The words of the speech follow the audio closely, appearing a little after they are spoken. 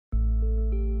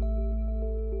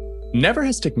Never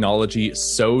has technology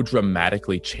so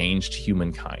dramatically changed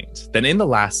humankind than in the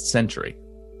last century.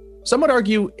 Some would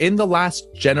argue in the last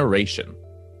generation.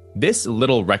 This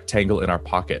little rectangle in our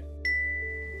pocket.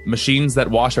 Machines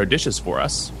that wash our dishes for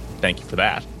us, thank you for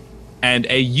that. And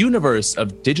a universe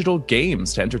of digital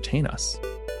games to entertain us.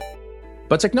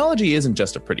 But technology isn't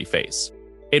just a pretty face.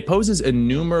 It poses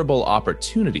innumerable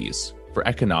opportunities for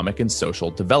economic and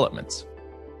social development.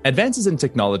 Advances in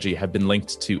technology have been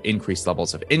linked to increased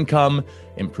levels of income,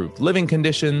 improved living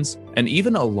conditions, and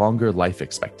even a longer life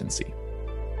expectancy.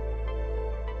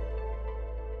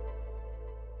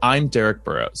 I'm Derek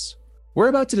Burrows. We're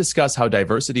about to discuss how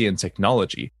diversity in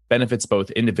technology benefits both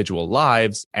individual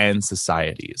lives and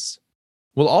societies.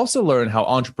 We'll also learn how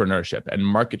entrepreneurship and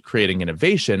market-creating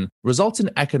innovation results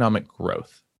in economic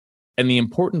growth, and the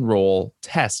important role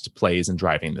test plays in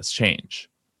driving this change.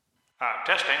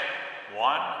 Testing.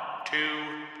 1, 2,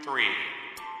 3.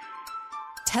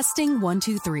 Testing 1,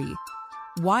 2, 3.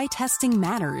 Why testing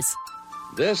matters.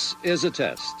 This is a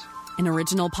test. An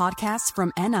original podcast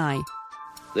from NI.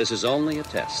 This is only a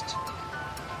test.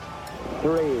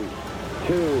 3, 2, 1,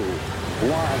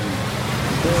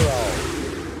 0.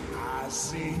 I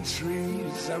see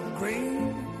trees of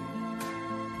green,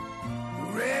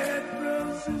 red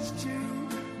roses too.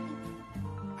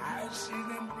 I see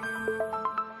them blue.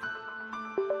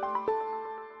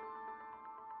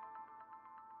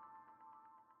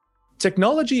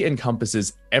 Technology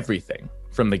encompasses everything,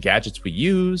 from the gadgets we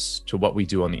use, to what we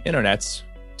do on the internet,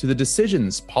 to the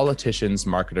decisions politicians,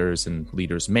 marketers, and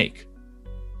leaders make.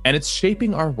 And it's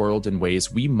shaping our world in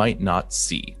ways we might not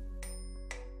see.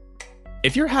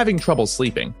 If you're having trouble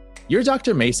sleeping, your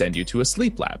doctor may send you to a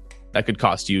sleep lab that could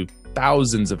cost you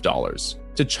thousands of dollars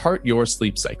to chart your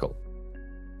sleep cycle.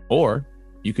 Or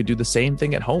you could do the same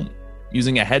thing at home,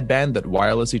 using a headband that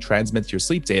wirelessly transmits your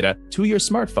sleep data to your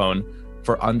smartphone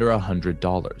for under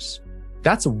 $100.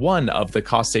 That's one of the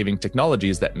cost-saving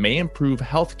technologies that may improve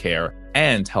healthcare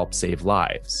and help save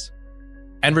lives.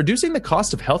 And reducing the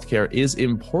cost of healthcare is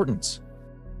important.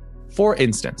 For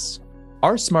instance,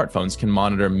 our smartphones can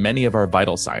monitor many of our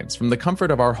vital signs from the comfort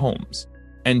of our homes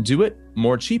and do it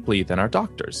more cheaply than our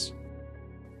doctors.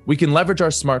 We can leverage our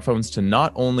smartphones to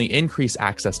not only increase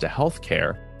access to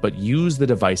healthcare, but use the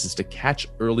devices to catch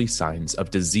early signs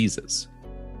of diseases.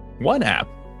 One app,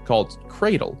 called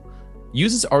Cradle,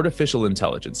 uses artificial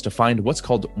intelligence to find what's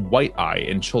called white eye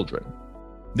in children.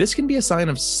 This can be a sign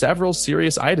of several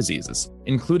serious eye diseases,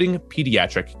 including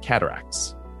pediatric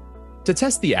cataracts. To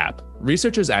test the app,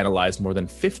 researchers analyzed more than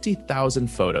 50,000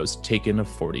 photos taken of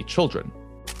 40 children.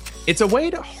 It's a way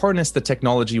to harness the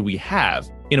technology we have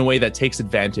in a way that takes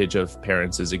advantage of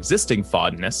parents' existing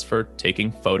fondness for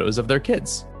taking photos of their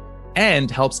kids, and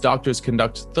helps doctors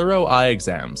conduct thorough eye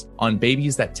exams on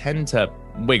babies that tend to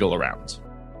wiggle around.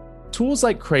 Tools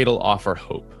like Cradle offer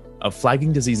hope of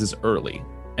flagging diseases early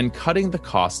and cutting the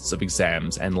costs of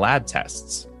exams and lab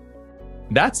tests.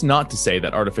 That's not to say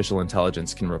that artificial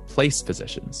intelligence can replace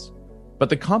physicians, but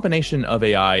the combination of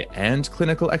AI and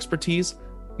clinical expertise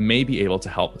may be able to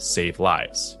help save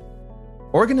lives.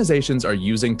 Organizations are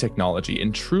using technology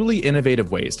in truly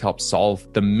innovative ways to help solve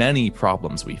the many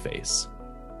problems we face.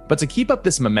 But to keep up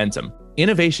this momentum,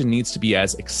 innovation needs to be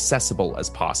as accessible as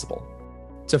possible.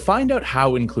 To find out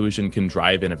how inclusion can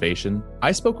drive innovation,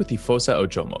 I spoke with Ifosa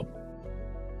Ojomo.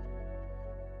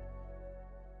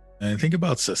 And think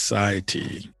about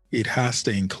society. It has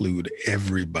to include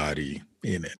everybody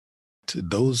in it. To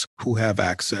those who have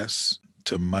access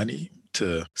to money,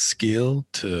 to skill,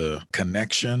 to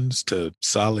connections, to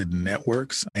solid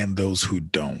networks, and those who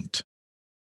don't.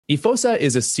 Ifosa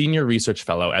is a senior research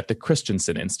fellow at the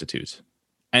Christensen Institute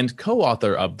and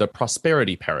co-author of The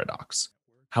Prosperity Paradox,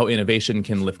 How Innovation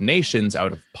Can Lift Nations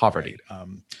Out of Poverty.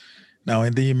 Now,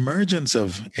 in the emergence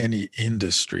of any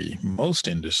industry, most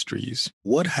industries,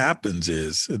 what happens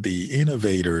is the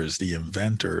innovators, the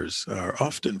inventors are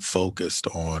often focused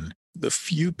on the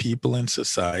few people in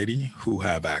society who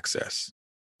have access.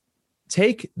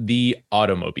 Take the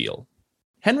automobile.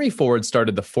 Henry Ford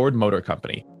started the Ford Motor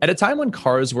Company at a time when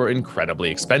cars were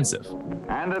incredibly expensive.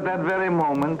 And at that very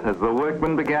moment, as the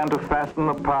workmen began to fasten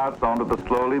the parts onto the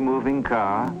slowly moving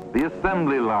car, the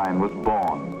assembly line was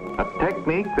born. A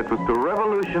technique that was to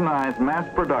revolutionize mass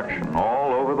production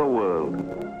all over the world.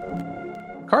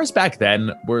 Cars back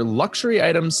then were luxury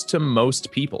items to most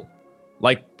people,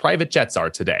 like private jets are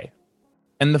today.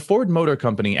 And the Ford Motor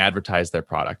Company advertised their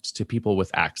product to people with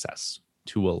access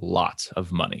to a lot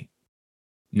of money.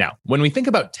 Now, when we think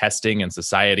about testing and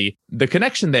society, the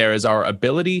connection there is our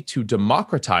ability to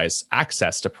democratize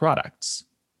access to products,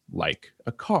 like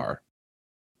a car.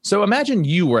 So imagine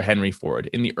you were Henry Ford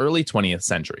in the early 20th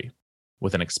century,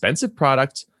 with an expensive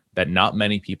product that not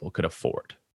many people could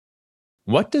afford.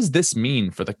 What does this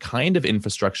mean for the kind of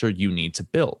infrastructure you need to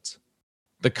build?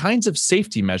 The kinds of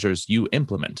safety measures you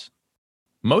implement?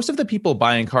 Most of the people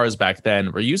buying cars back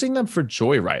then were using them for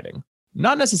joyriding,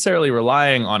 not necessarily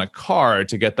relying on a car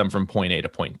to get them from point A to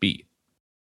point B.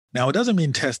 Now, it doesn't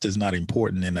mean test is not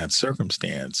important in that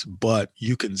circumstance, but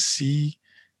you can see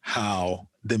how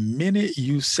the minute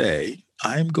you say,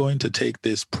 I'm going to take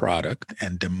this product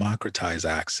and democratize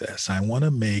access, I want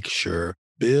to make sure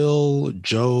Bill,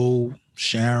 Joe,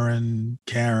 Sharon,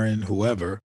 Karen,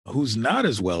 whoever, who's not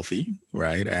as wealthy,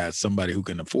 right, as somebody who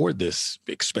can afford this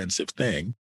expensive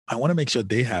thing, I want to make sure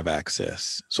they have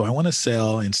access. So I want to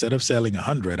sell, instead of selling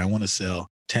 100, I want to sell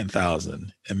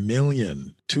 10,000, 1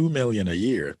 million, 2 million a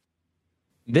year.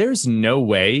 There's no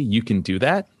way you can do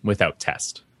that without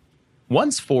test.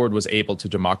 Once Ford was able to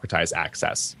democratize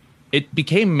access, it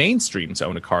became mainstream to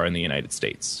own a car in the United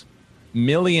States.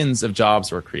 Millions of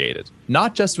jobs were created,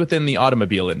 not just within the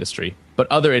automobile industry, but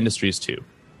other industries too.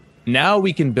 Now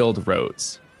we can build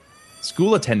roads.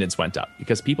 School attendance went up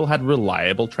because people had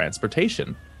reliable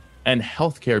transportation, and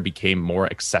healthcare became more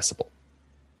accessible.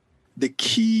 The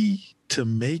key to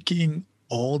making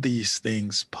all these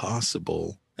things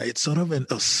possible, it's sort of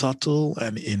a subtle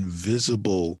and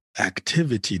invisible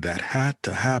activity that had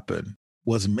to happen,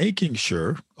 was making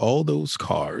sure all those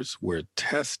cars were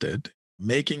tested,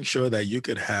 making sure that you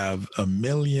could have 1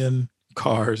 million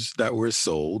cars that were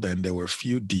sold and there were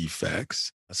few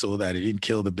defects so that it didn't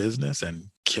kill the business and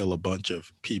kill a bunch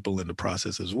of people in the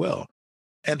process as well.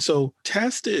 And so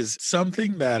test is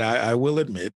something that I will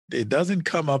admit, it doesn't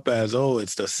come up as, oh,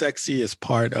 it's the sexiest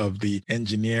part of the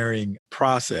engineering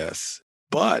process.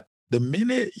 But the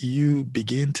minute you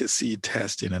begin to see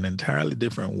test in an entirely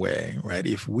different way, right?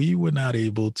 If we were not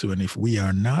able to, and if we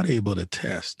are not able to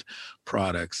test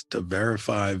products to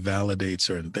verify, validate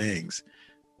certain things,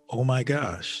 oh my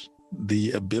gosh,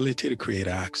 the ability to create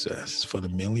access for the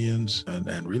millions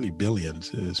and really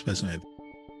billions, especially.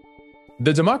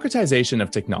 The democratization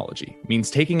of technology means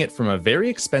taking it from a very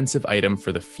expensive item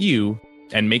for the few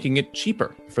and making it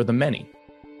cheaper for the many.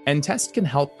 And test can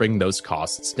help bring those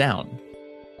costs down.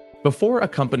 Before a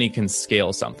company can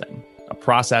scale something, a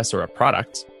process or a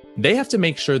product, they have to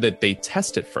make sure that they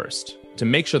test it first to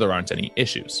make sure there aren't any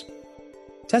issues.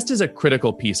 Test is a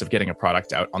critical piece of getting a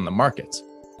product out on the market,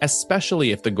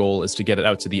 especially if the goal is to get it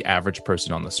out to the average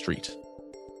person on the street.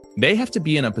 They have to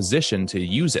be in a position to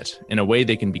use it in a way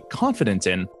they can be confident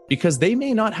in because they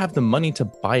may not have the money to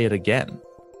buy it again.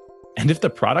 And if the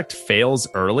product fails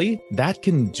early, that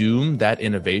can doom that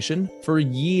innovation for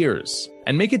years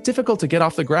and make it difficult to get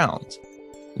off the ground.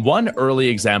 One early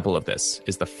example of this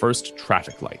is the first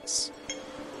traffic lights.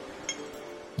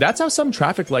 That's how some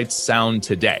traffic lights sound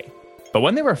today. But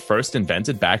when they were first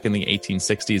invented back in the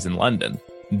 1860s in London,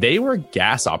 they were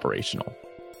gas operational.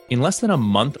 In less than a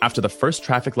month after the first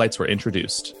traffic lights were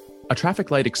introduced, a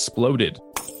traffic light exploded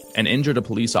and injured a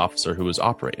police officer who was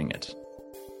operating it.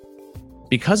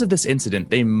 Because of this incident,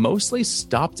 they mostly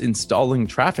stopped installing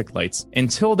traffic lights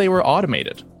until they were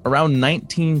automated, around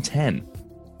 1910.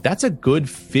 That's a good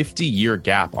 50-year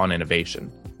gap on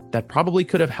innovation that probably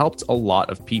could have helped a lot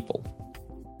of people.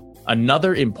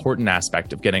 Another important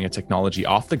aspect of getting a technology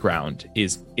off the ground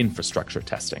is infrastructure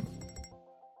testing.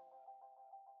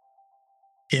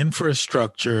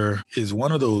 Infrastructure is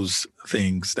one of those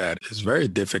things that is very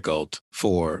difficult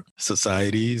for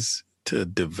societies to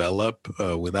develop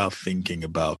without thinking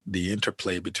about the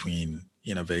interplay between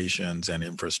innovations and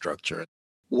infrastructure.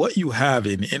 What you have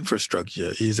in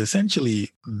infrastructure is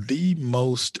essentially the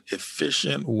most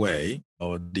efficient way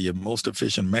or the most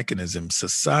efficient mechanism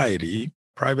society,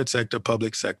 private sector,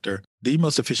 public sector, the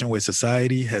most efficient way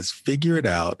society has figured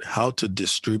out how to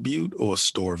distribute or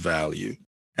store value.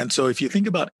 And so if you think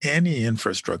about any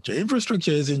infrastructure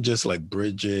isn't just like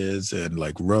bridges and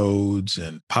like roads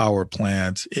and power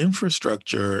plants.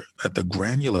 Infrastructure at the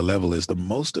granular level is the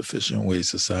most efficient way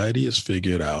society has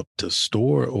figured out to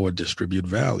store or distribute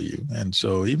value. And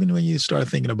so even when you start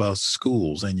thinking about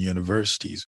schools and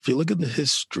universities, if you look at the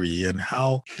history and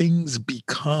how things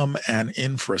become an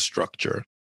infrastructure,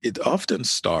 it often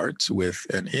starts with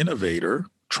an innovator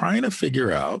trying to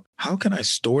figure out, how can I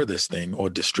store this thing or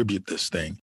distribute this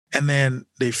thing? And then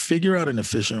they figure out an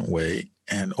efficient way.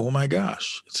 And oh my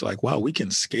gosh, it's like, wow, we can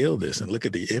scale this and look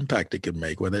at the impact it can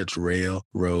make, whether it's rail,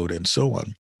 road, and so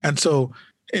on. And so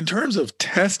in terms of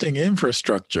testing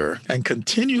infrastructure and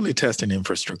continually testing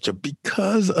infrastructure,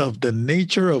 because of the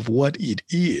nature of what it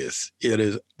is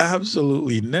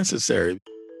absolutely necessary.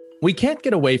 We can't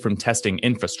get away from testing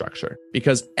infrastructure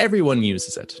because everyone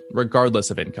uses it,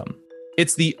 regardless of income.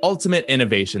 It's the ultimate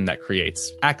innovation that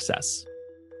creates access.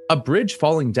 A bridge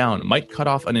falling down might cut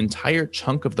off an entire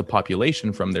chunk of the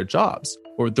population from their jobs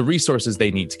or the resources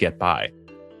they need to get by.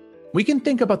 We can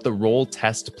think about the role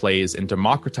test plays in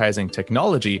democratizing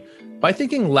technology by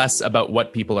thinking less about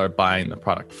what people are buying the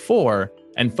product for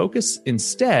and focus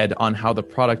instead on how the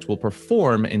product will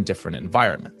perform in different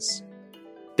environments.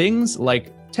 Things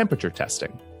like temperature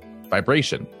testing,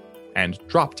 vibration, and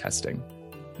drop testing.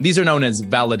 These are known as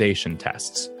validation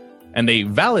tests, and they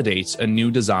validate a new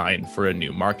design for a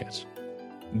new market.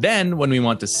 Then, when we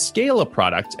want to scale a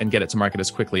product and get it to market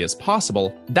as quickly as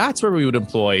possible, that's where we would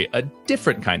employ a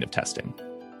different kind of testing.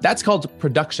 That's called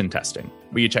production testing,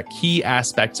 where you check key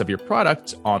aspects of your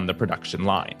product on the production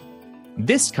line.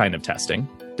 This kind of testing,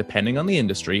 depending on the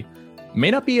industry, may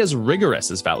not be as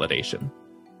rigorous as validation,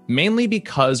 mainly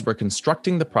because we're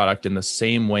constructing the product in the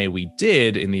same way we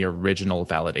did in the original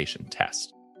validation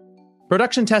test.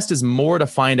 Production test is more to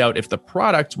find out if the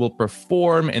product will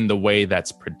perform in the way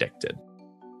that's predicted.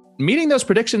 Meeting those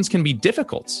predictions can be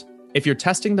difficult if you're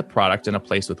testing the product in a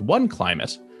place with one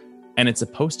climate and it's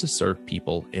supposed to serve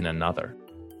people in another.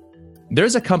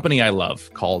 There's a company I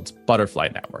love called Butterfly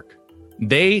Network.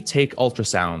 They take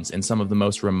ultrasounds in some of the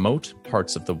most remote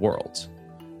parts of the world.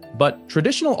 But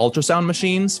traditional ultrasound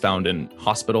machines found in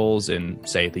hospitals in,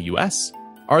 say, the US,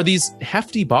 are these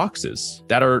hefty boxes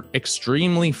that are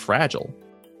extremely fragile.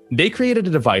 They created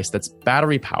a device that's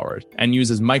battery-powered and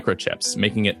uses microchips,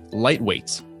 making it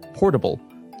lightweight, portable,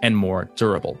 and more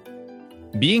durable.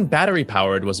 Being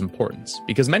battery-powered was important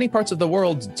because many parts of the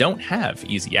world don't have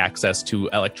easy access to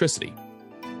electricity.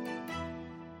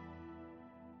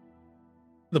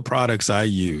 The products I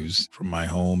use from my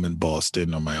home in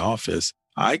Boston or my office,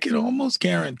 I can almost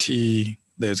guarantee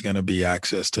there's going to be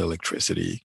access to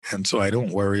electricity. And so I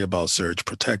don't worry about surge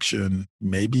protection.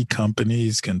 Maybe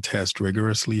companies can test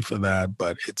rigorously for that,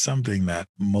 but it's something that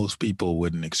most people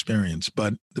wouldn't experience.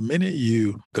 But the minute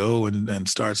you go and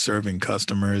start serving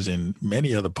customers in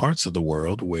many other parts of the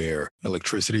world where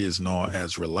electricity is not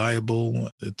as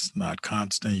reliable, it's not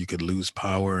constant, you could lose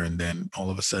power and then all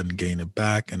of a sudden gain it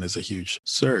back, and there's a huge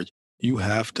surge. You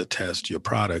have to test your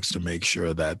products to make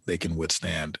sure that they can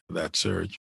withstand that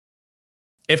surge.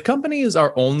 If companies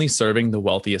are only serving the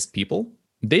wealthiest people,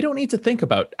 they don't need to think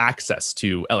about access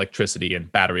to electricity and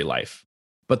battery life.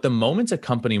 But the moment a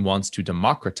company wants to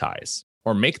democratize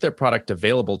or make their product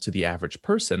available to the average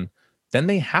person, then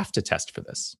they have to test for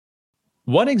this.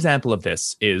 One example of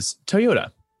this is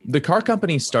Toyota. The car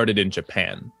company started in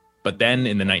Japan, but then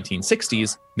in the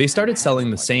 1960s, they started selling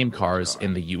the same cars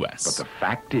in the US. But the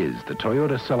fact is, the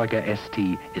Toyota Celica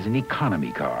ST is an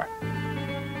economy car.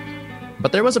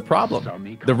 But there was a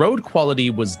problem. The road quality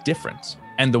was different,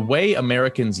 and the way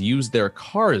Americans used their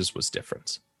cars was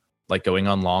different, like going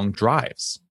on long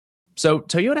drives. So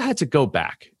Toyota had to go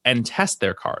back and test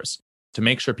their cars to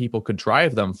make sure people could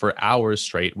drive them for hours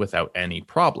straight without any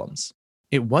problems.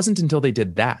 It wasn't until they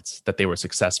did that they were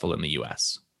successful in the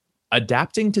US.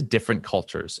 Adapting to different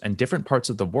cultures and different parts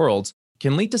of the world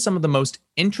can lead to some of the most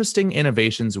interesting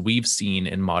innovations we've seen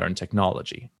in modern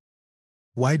technology.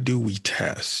 Why do we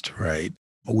test, right?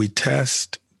 We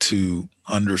test to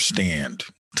understand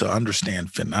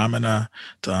phenomena,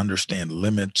 to understand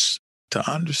limits, to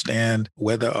understand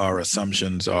whether our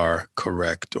assumptions are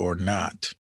correct or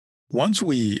not. Once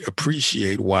we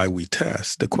appreciate why we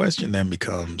test, the question then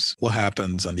becomes, what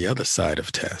happens on the other side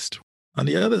of test? On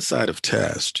the other side of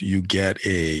test, you get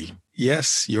a,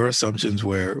 yes, your assumptions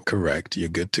were correct, you're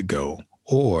good to go.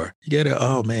 Or you get a,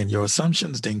 oh man, your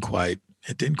assumptions didn't quite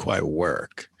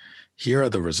work. Here are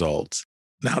the results.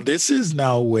 Now, this is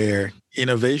now where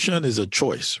innovation is a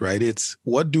choice, right? It's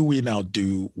what do we now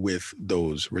do with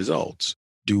those results?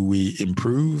 Do we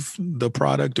improve the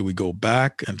product? Do we go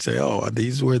back and say, oh,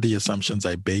 these were the assumptions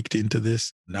I baked into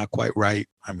this? Not quite right.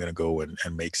 I'm going to go and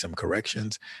make some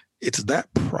corrections. It's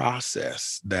that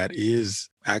process that is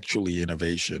actually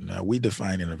innovation. We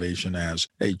define innovation as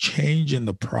a change in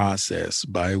the process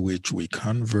by which we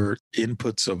convert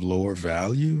inputs of lower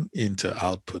value into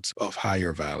outputs of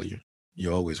higher value.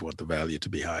 You always want the value to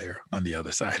be higher on the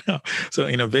other side. So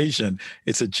innovation,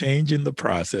 it's a change in the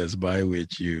process by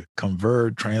which you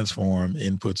transform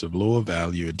inputs of lower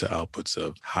value into outputs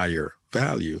of higher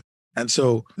value. And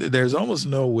so there's almost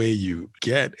no way you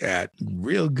get at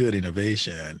real good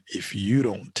innovation if you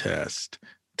don't test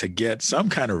to get some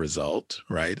kind of result,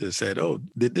 right? That said, oh,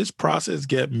 did this process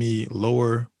get me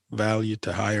lower value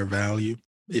to higher value?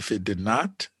 If it did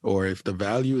not, or if the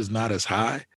value is not as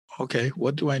high, okay,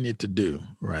 what do I need to do,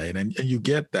 right? And you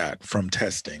get that from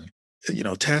testing. You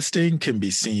know, testing can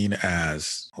be seen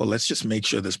as, well, let's just make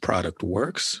sure this product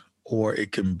works. or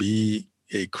it can be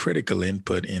a critical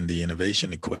input in the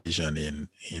innovation equation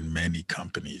in many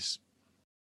companies.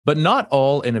 But not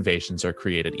all innovations are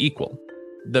created equal.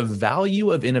 The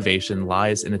value of innovation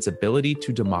lies in its ability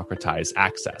to democratize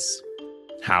access.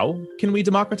 How can we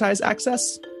democratize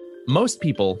access? Most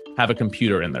people have a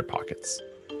computer in their pockets.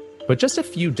 But just a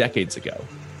few decades ago,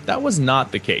 that was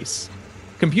not the case.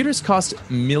 Computers cost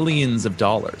millions of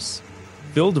dollars,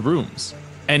 filled rooms,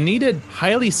 and needed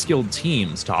highly skilled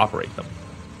teams to operate them.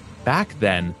 Back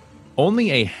then,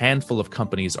 only a handful of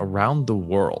companies around the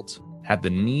world had the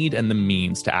need and the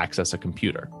means to access a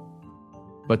computer.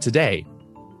 But today,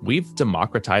 we've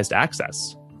democratized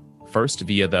access, first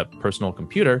via the personal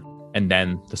computer and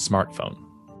then the smartphone.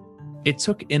 It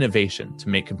took innovation to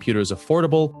make computers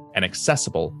affordable and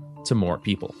accessible to more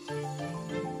people.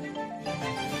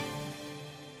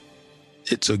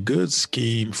 It's a good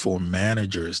scheme for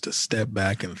managers to step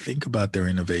back and think about their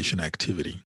innovation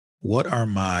activity. What are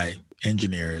my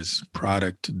engineers,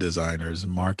 product designers,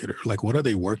 marketers, what are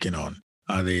they working on?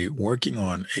 Are they working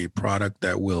on a product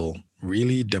that will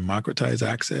really democratize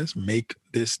access, make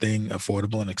this thing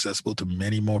affordable and accessible to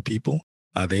many more people?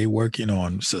 Are they working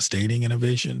on sustaining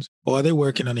innovations, or are they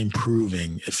working on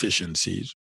improving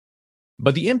efficiencies?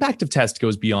 But the impact of test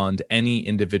goes beyond any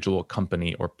individual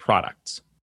company or product.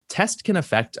 Test can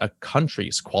affect a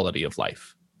country's quality of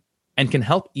life and can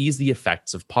help ease the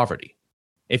effects of poverty.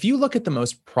 If you look at the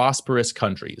most prosperous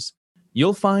countries,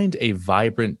 you'll find a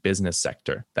vibrant business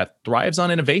sector that thrives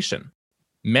on innovation.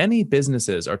 Many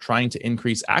businesses are trying to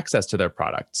increase access to their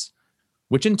products,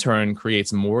 which in turn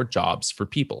creates more jobs for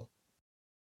people.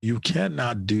 You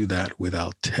cannot do that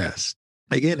without test.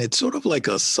 Again, it's sort of like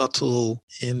a subtle,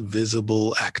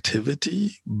 invisible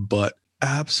activity, but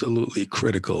absolutely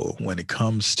critical when it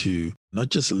comes to not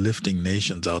just lifting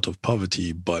nations out of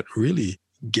poverty, but really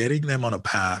getting them on a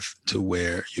path to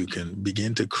where you can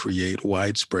begin to create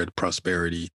widespread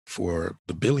prosperity for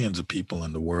the billions of people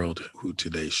in the world who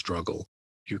today struggle.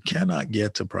 You cannot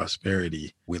get to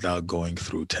prosperity without going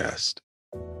through test.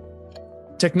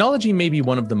 Technology may be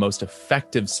one of the most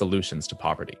effective solutions to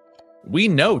poverty. We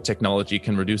know technology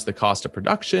can reduce the cost of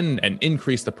production and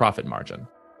increase the profit margin.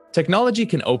 Technology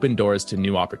can open doors to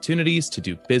new opportunities to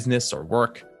do business or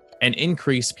work and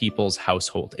increase people's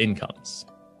household incomes.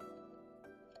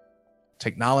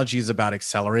 Technology is about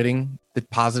accelerating the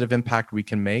positive impact we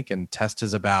can make, and test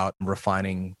is about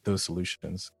refining those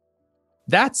solutions.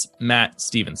 That's Matt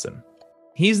Stevenson.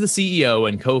 He's the CEO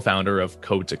and co-founder of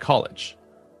Code to College.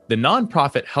 The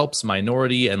nonprofit helps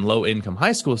minority and low-income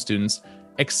high school students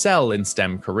excel in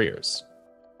STEM careers.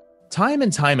 Time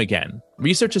and time again,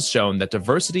 research has shown that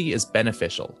diversity is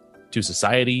beneficial to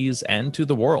societies and to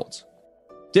the world.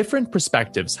 Different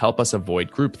perspectives help us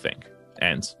avoid groupthink,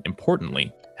 and,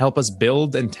 importantly, help us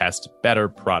build and test better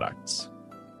products.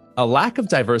 A lack of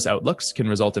diverse outlooks can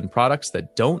result in products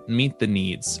that don't meet the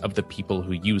needs of the people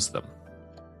who use them.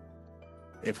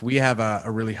 If we have a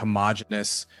really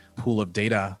homogeneous pool of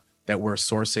data that we're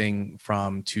sourcing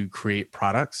from to create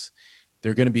products,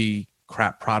 they're going to be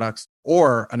crap products.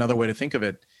 Or another way to think of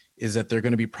it is that they're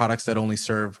going to be products that only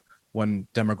serve one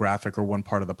demographic or one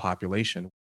part of the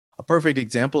population. A perfect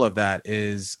example of that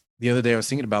is the other day I was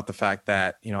thinking about the fact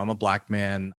that, I'm a Black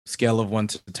man, scale of 1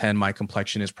 to 10, my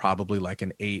complexion is probably like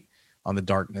an 8 on the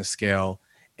darkness scale.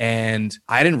 And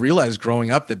I didn't realize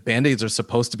growing up that Band-Aids are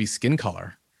supposed to be skin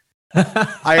color.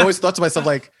 I always thought to myself,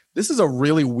 this is a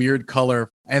really weird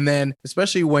color. And then,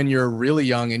 especially when you're really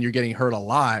young and you're getting hurt a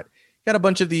lot, you got a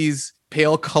bunch of these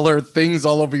pale colored things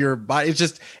all over your body.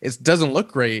 It doesn't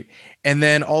look great. And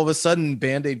then all of a sudden,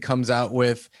 Band-Aid comes out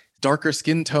with darker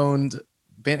skin toned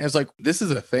Band-Aid. I was like, this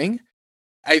is a thing?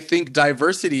 I think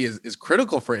diversity is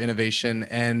critical for innovation.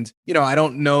 And, I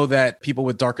don't know that people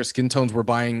with darker skin tones were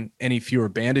buying any fewer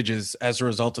bandages as a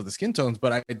result of the skin tones,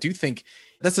 but I do think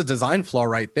that's a design flaw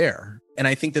right there. And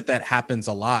I think that happens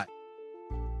a lot.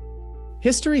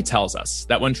 History tells us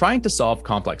that when trying to solve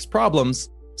complex problems,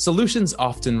 solutions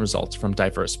often result from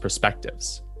diverse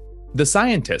perspectives. The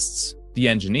scientists, the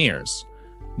engineers,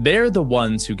 they're the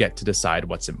ones who get to decide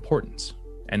what's important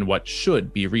and what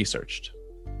should be researched.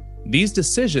 These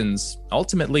decisions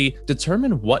ultimately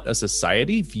determine what a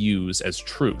society views as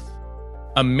truth.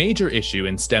 A major issue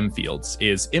in STEM fields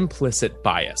is implicit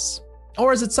bias,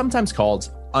 or as it's sometimes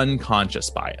called,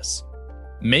 unconscious bias,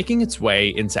 making its way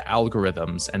into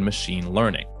algorithms and machine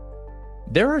learning.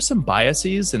 There are some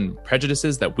biases and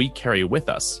prejudices that we carry with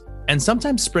us, and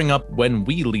sometimes spring up when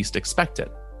we least expect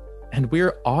it. And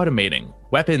we're automating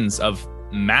weapons of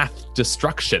math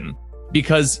destruction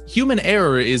because human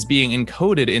error is being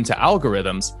encoded into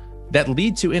algorithms that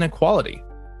lead to inequality.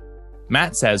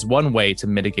 Matt says one way to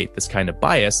mitigate this kind of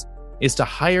bias is to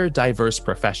hire diverse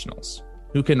professionals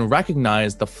who can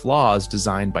recognize the flaws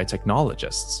designed by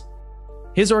technologists.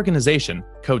 His organization,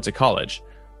 Code to College,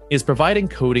 is providing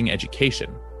coding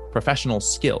education, professional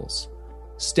skills,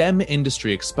 STEM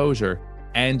industry exposure,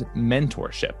 and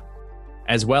mentorship,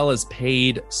 as well as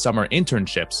paid summer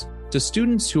internships to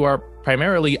students who are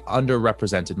primarily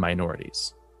underrepresented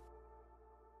minorities.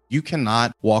 You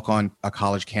cannot walk on a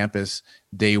college campus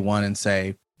day one and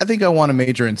say, I think I want to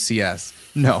major in CS.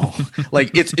 No,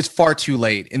 like it's far too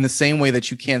late. In the same way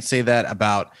that you can't say that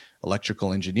about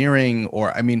electrical engineering,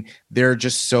 or there are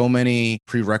just so many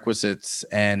prerequisites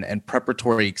and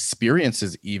preparatory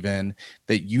experiences even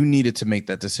that you needed to make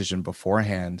that decision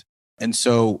beforehand. And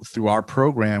so through our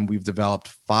program, we've developed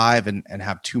 5 and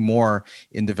have 2 more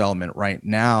in development right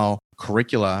now,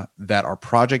 curricula that are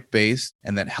project-based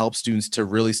and that help students to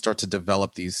really start to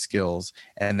develop these skills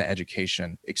and the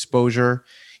education exposure.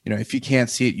 If you can't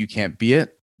see it, you can't be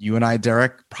it. You and I,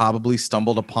 Derek, probably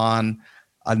stumbled upon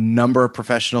a number of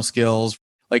professional skills.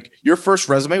 Like your first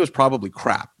resume was probably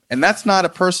crap. And that's not a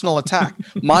personal attack.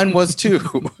 Mine was too.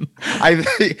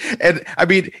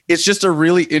 It's just a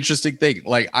really interesting thing.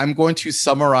 Like I'm going to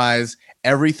summarize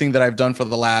everything that I've done for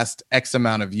the last X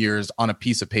amount of years on a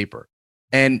piece of paper.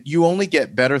 And you only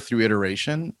get better through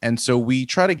iteration. And so we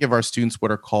try to give our students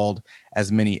what are called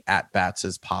as many at-bats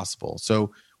as possible.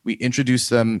 So we introduce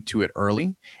them to it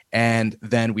early, and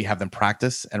then we have them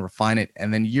practice and refine it.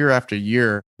 And then year after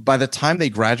year, by the time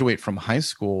they graduate from high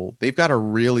school, they've got a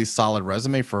really solid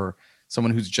resume for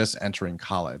someone who's just entering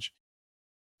college.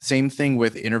 Same thing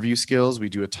with interview skills. We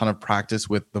do a ton of practice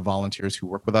with the volunteers who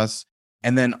work with us.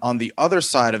 And then on the other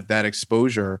side of that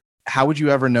exposure, how would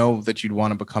you ever know that you'd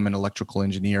want to become an electrical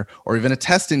engineer or even a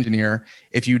test engineer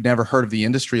if you'd never heard of the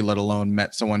industry, let alone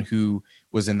met someone who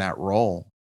was in that role?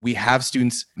 We have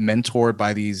students mentored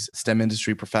by these STEM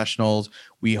industry professionals.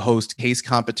 We host case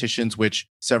competitions, which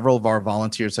several of our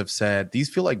volunteers have said, these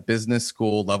feel like business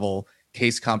school level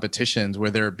case competitions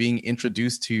where they're being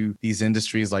introduced to these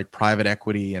industries like private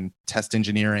equity and test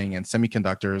engineering and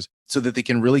semiconductors so that they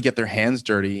can really get their hands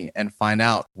dirty and find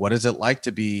out what is it like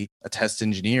to be a test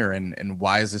engineer and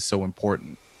why is this so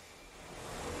important?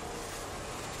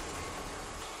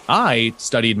 I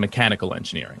studied mechanical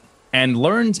engineering and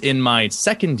learned in my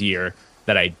second year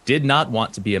that I did not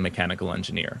want to be a mechanical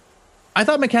engineer. I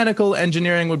thought mechanical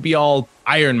engineering would be all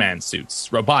Iron Man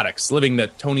suits, robotics, living the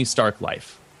Tony Stark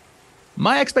life.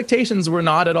 My expectations were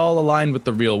not at all aligned with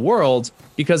the real world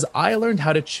because I learned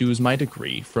how to choose my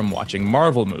degree from watching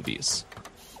Marvel movies.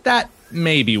 That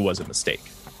maybe was a mistake.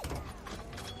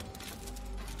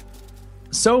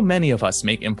 So many of us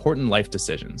make important life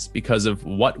decisions because of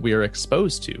what we're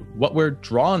exposed to, what we're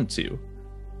drawn to.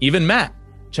 Even Matt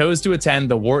chose to attend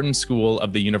the Wharton School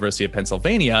of the University of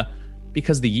Pennsylvania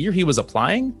because the year he was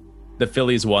applying, the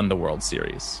Phillies won the World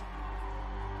Series.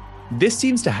 This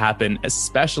seems to happen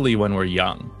especially when we're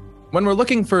young, when we're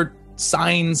looking for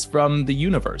signs from the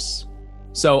universe.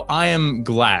 So I am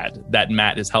glad that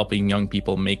Matt is helping young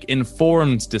people make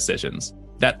informed decisions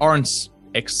that aren't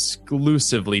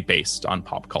exclusively based on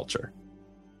pop culture.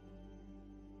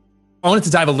 I wanted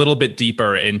to dive a little bit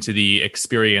deeper into the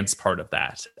experience part of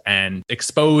that and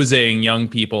exposing young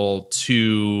people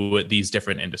to these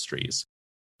different industries.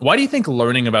 Why do you think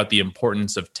learning about the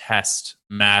importance of test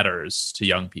matters to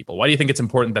young people? Why do you think it's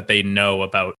important that they know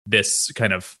about this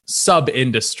kind of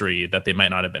sub-industry that they might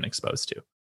not have been exposed to?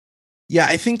 Yeah,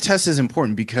 I think test is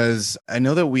important because I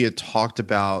know that we had talked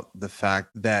about the fact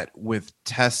that with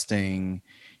testing,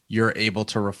 you're able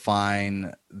to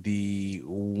refine the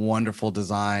wonderful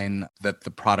design that the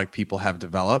product people have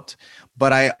developed.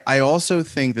 But I also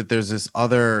think that there's this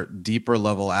other deeper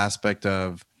level aspect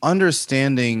of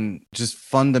understanding just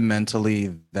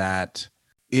fundamentally that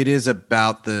it is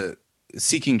about the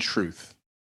seeking truth.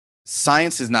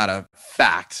 Science is not a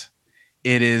fact.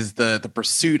 It is the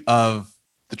pursuit of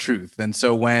the truth. And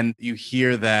so when you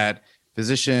hear that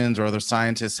physicians or other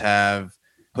scientists have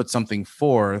put something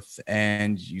forth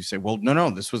and you say, well, no,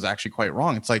 this was actually quite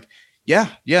wrong. It's like,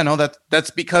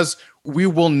 that's because we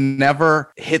will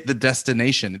never hit the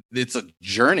destination. It's a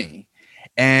journey.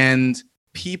 And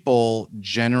people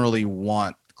generally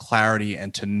want clarity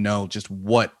and to know just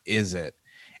what is it.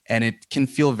 And it can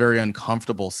feel very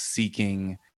uncomfortable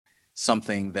seeking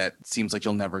something that seems like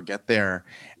you'll never get there.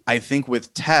 I think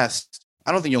with tests,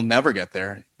 I don't think you'll never get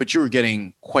there, but you were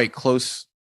getting quite close.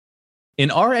 In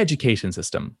our education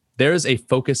system, there is a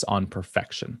focus on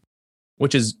perfection,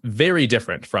 which is very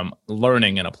different from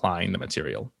learning and applying the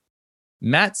material.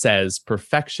 Matt says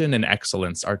perfection and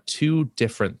excellence are two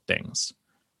different things.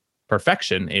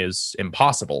 Perfection is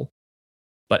impossible,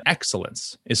 but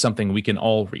excellence is something we can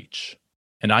all reach,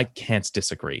 and I can't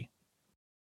disagree.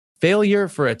 Failure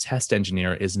for a test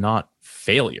engineer is not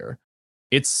failure.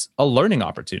 It's a learning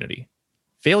opportunity.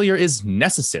 Failure is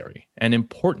necessary and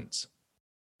important.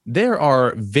 There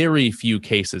are very few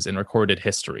cases in recorded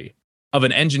history of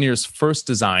an engineer's first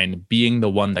design being the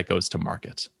one that goes to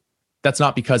market. That's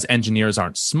not because engineers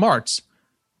aren't smart.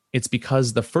 It's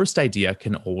because the first idea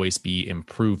can always be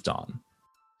improved on.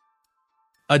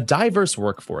 A diverse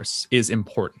workforce is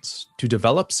important to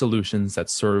develop solutions that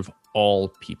serve all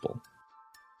people.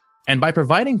 And by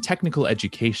providing technical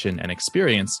education and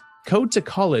experience, Code to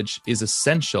College is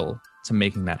essential to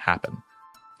making that happen.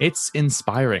 It's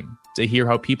inspiring to hear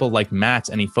how people like Matt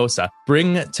and Ifosa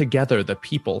bring together the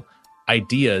people,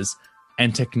 ideas,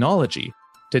 and technology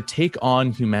to take on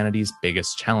humanity's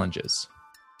biggest challenges.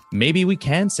 Maybe we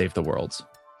can save the world.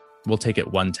 We'll take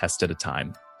it one test at a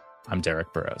time. I'm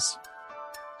Derek Burrows.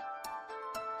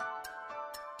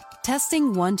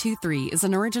 Testing 1, 2, 3 is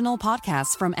an original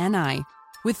podcast from NI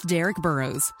with Derek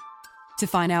Burrows. To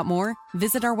find out more,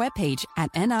 visit our webpage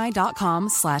at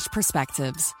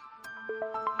ni.com/perspectives.